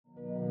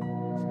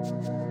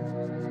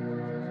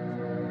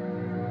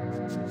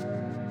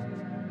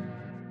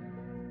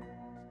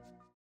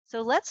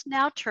So let's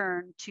now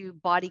turn to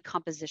body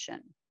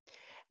composition.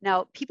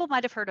 Now, people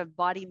might have heard of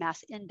body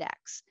mass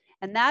index,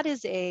 and that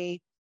is a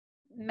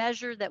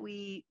measure that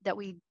we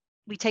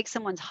take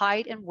someone's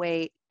height and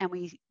weight, and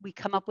we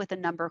come up with a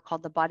number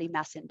called the body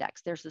mass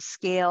index. There's a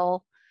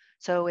scale.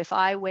 So if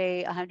I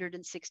weigh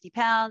 160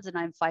 pounds and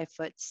I'm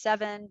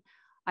 5'7",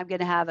 I'm going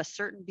to have a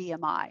certain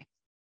BMI.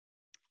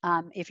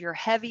 If you're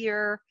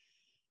heavier,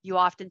 you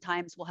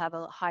oftentimes will have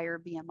a higher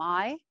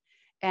BMI,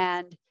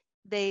 and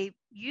they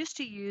used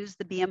to use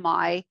the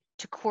BMI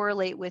to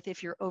correlate with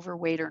if you're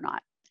overweight or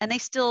not, and they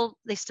still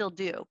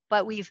do.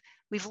 But we've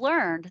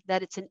learned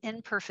that it's an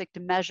imperfect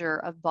measure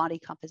of body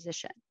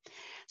composition.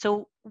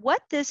 So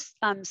what this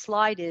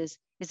slide is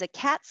a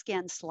CAT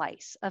scan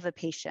slice of a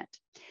patient.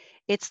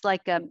 It's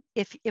like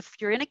if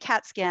you're in a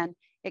CAT scan,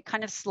 it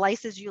kind of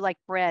slices you like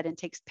bread and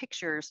takes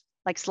pictures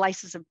like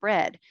slices of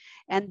bread.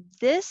 And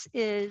this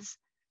is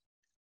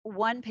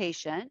one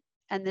patient,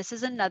 and this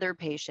is another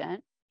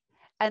patient,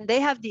 and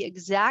they have the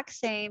exact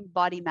same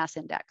body mass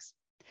index.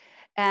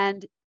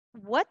 And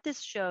what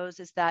this shows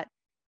is that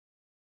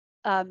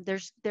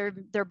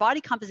their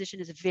body composition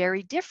is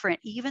very different,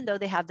 even though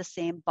they have the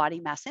same body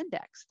mass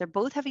index. They're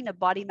both having a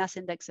body mass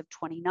index of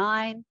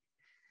 29,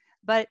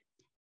 but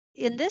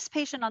in this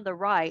patient on the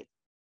right,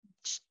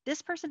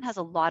 this person has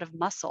a lot of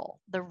muscle.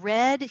 The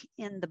red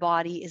in the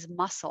body is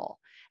muscle,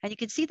 and you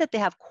can see that they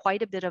have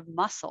quite a bit of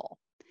muscle.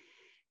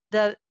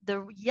 The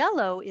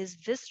yellow is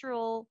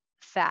visceral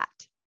fat,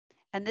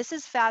 and this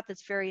is fat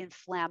that's very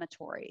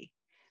inflammatory.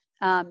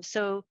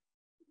 So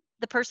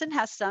the person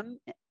has some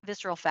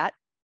visceral fat,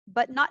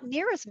 but not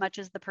near as much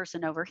as the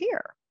person over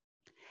here.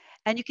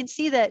 And you can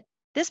see that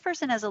this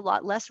person has a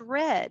lot less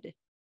red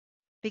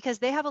because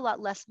they have a lot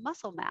less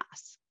muscle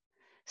mass.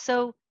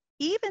 So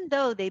even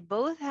though they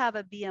both have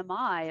a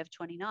BMI of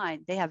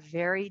 29, they have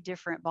very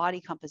different body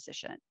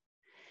composition.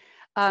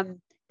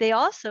 They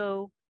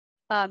also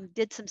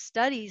did some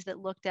studies that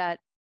looked at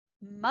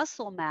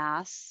muscle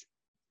mass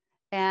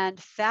and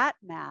fat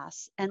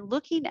mass, and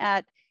looking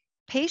at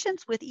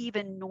patients with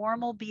even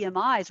normal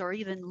BMIs or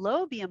even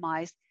low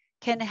BMIs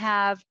can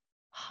have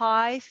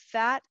high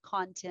fat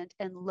content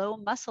and low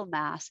muscle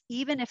mass,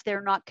 even if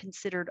they're not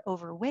considered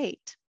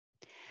overweight.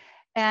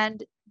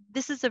 And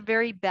this is a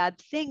very bad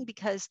thing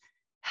because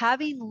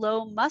having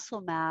low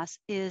muscle mass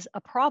is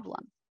a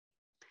problem.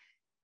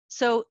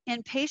 So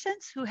in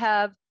patients who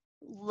have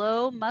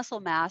low muscle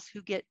mass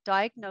who get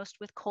diagnosed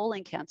with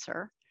colon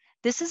cancer,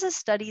 this is a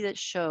study that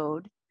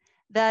showed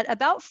that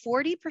about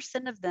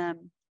 40% of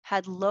them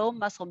had low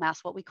muscle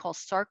mass, what we call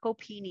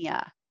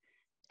sarcopenia,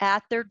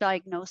 at their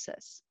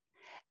diagnosis.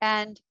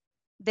 And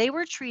they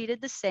were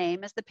treated the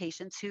same as the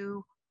patients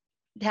who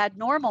had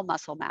normal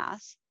muscle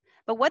mass.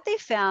 But what they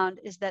found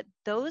is that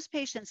those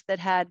patients that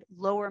had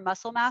lower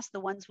muscle mass, the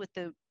ones with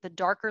the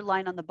darker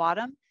line on the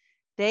bottom,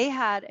 they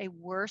had a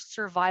worse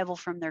survival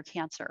from their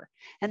cancer.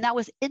 And that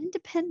was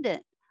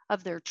independent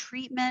of their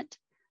treatment,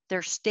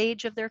 their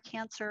stage of their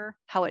cancer,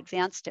 how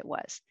advanced it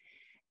was.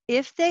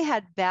 If they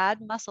had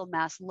bad muscle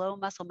mass, low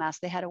muscle mass,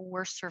 they had a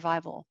worse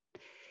survival.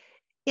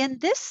 In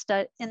this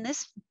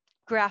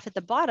graph at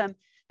the bottom,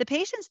 the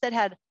patients that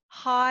had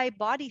high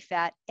body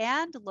fat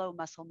and low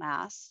muscle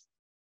mass,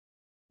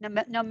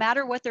 no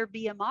matter what their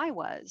BMI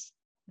was,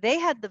 they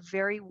had the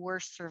very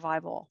worst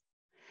survival.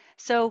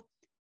 So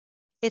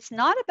it's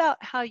not about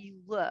how you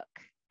look,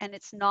 and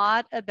it's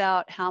not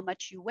about how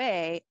much you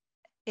weigh.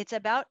 It's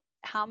about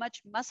how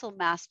much muscle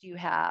mass do you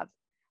have.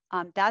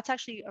 That's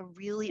actually a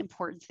really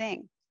important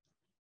thing.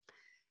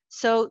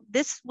 So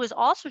this was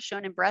also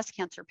shown in breast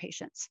cancer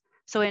patients.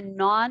 So in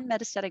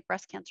non-metastatic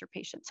breast cancer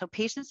patients, so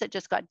patients that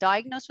just got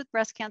diagnosed with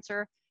breast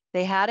cancer,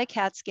 they had a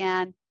CAT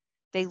scan,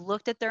 they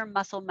looked at their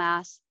muscle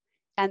mass,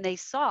 and they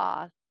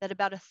saw that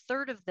about a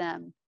third of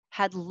them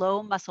had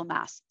low muscle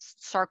mass.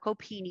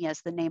 Sarcopenia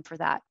is the name for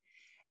that.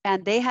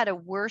 And they had a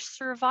worse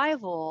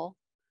survival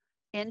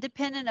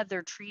independent of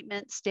their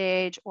treatment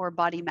stage or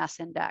body mass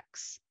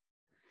index.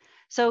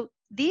 So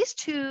these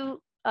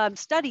two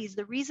studies,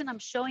 the reason I'm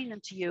showing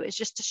them to you is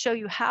just to show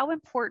you how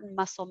important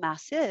muscle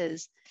mass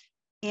is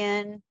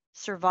in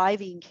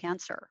surviving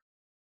cancer.